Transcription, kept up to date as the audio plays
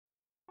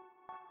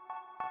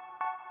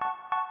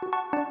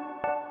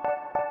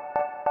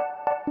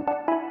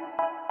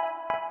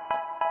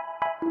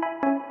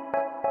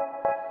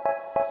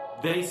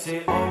They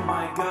say, oh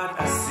my God,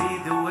 I see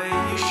the way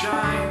you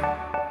shine.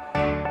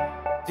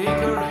 Take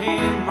her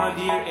hand, my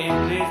dear,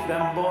 and place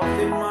them both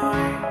in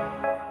mine.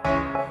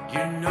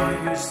 You know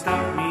you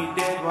stopped me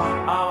dead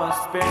while I was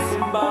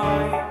passing by.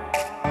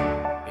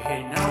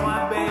 And now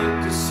I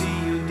beg to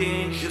see you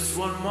dance just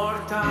one more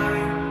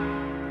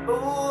time.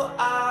 Oh,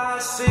 I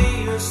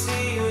see you,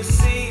 see you,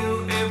 see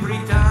you every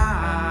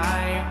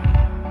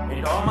time.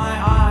 And oh my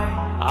eye,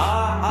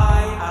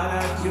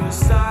 I like your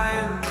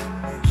style.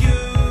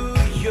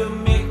 You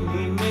make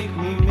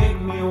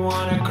me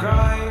wanna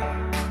cry.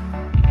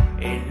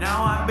 And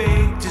now I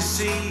beg to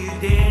see you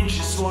dance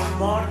just one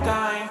more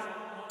time.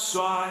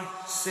 So I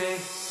say,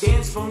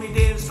 dance for me,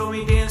 dance for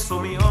me, dance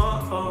for me,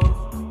 oh,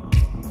 oh.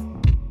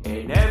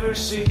 I never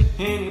see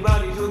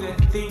anybody do the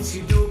things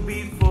you do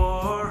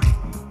before.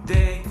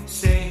 They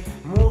say,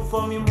 move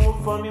for me,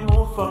 move for me,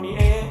 move for me,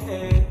 eh,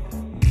 eh.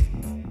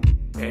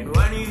 And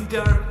when you're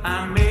done,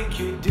 I make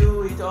you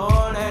do it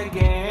all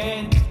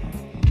again.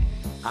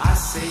 I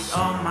say,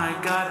 oh my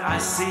God, I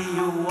see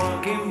you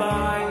walking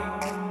by.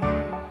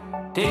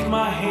 Take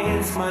my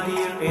hands, my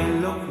dear,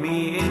 and look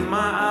me in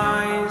my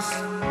eyes.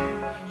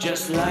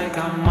 Just like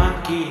a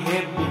monkey,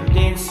 have been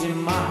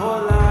dancing my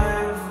whole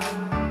life.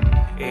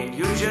 And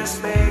you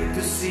just beg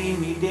to see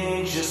me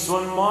dance just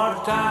one more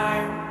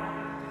time.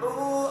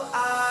 Oh,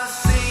 I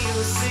see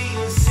you, see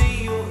you,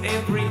 see you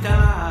every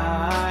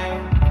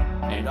time.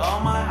 And all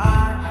my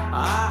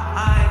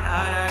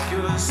I like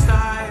your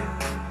style.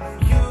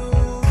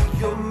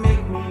 You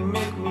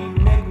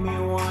make me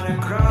wanna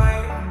cry.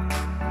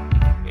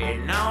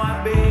 And now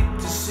I beg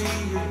to see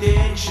you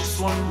dance just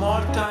one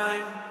more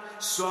time.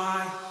 So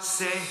I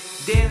say,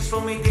 dance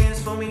for me,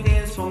 dance for me,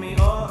 dance for me,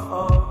 oh,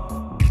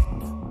 oh.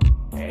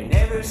 I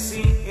never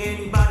seen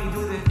anybody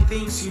do the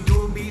things you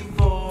do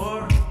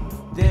before.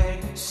 They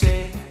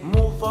say,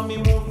 move for me,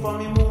 move for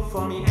me, move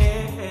for me,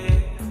 eh, eh.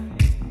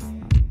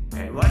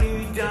 And when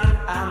you're done,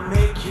 I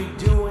make you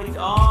do it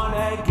all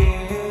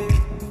again.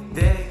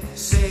 They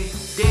say,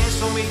 dance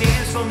for me,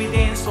 dance for me,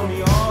 dance for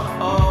me, oh,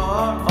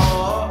 oh,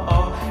 oh,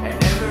 oh. I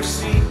never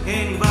seen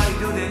anybody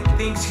do the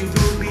things you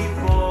do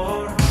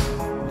before.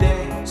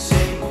 They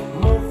say,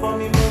 move for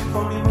me, move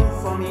for me,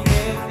 move for me,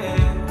 eh,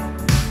 eh.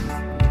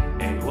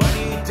 And when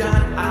you're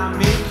done, I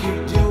make you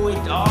do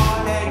it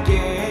all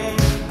again.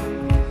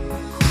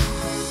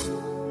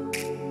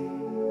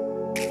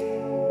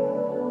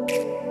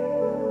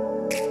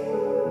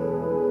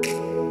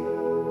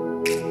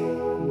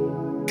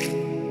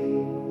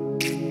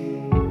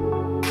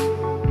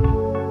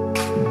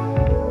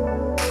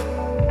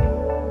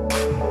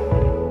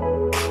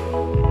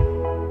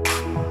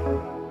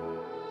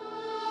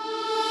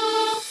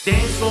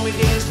 Dance for me,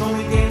 dance for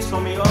me, dance for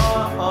me, oh,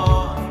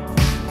 oh.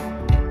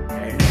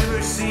 I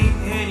never seen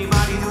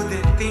anybody do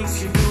the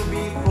things you do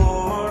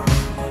before.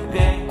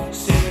 They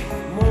say,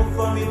 move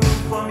for me,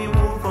 move for me,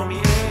 move for me,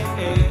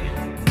 eh, eh.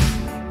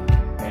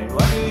 And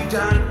when you're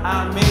done,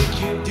 I make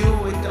you do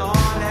it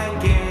all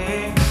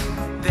again.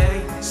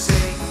 They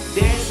say,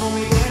 dance for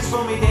me, dance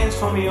for me, dance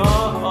for me, oh,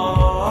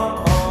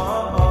 oh,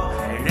 oh, oh.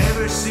 I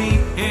never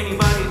seen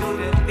anybody do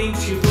the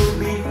things you do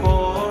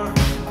before.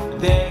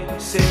 They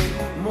say,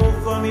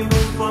 move for me,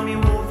 move for me,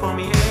 move for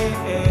me, eh,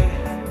 eh.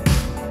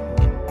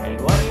 And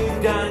when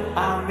you're done,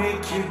 I'll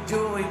make you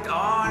do it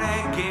all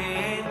again.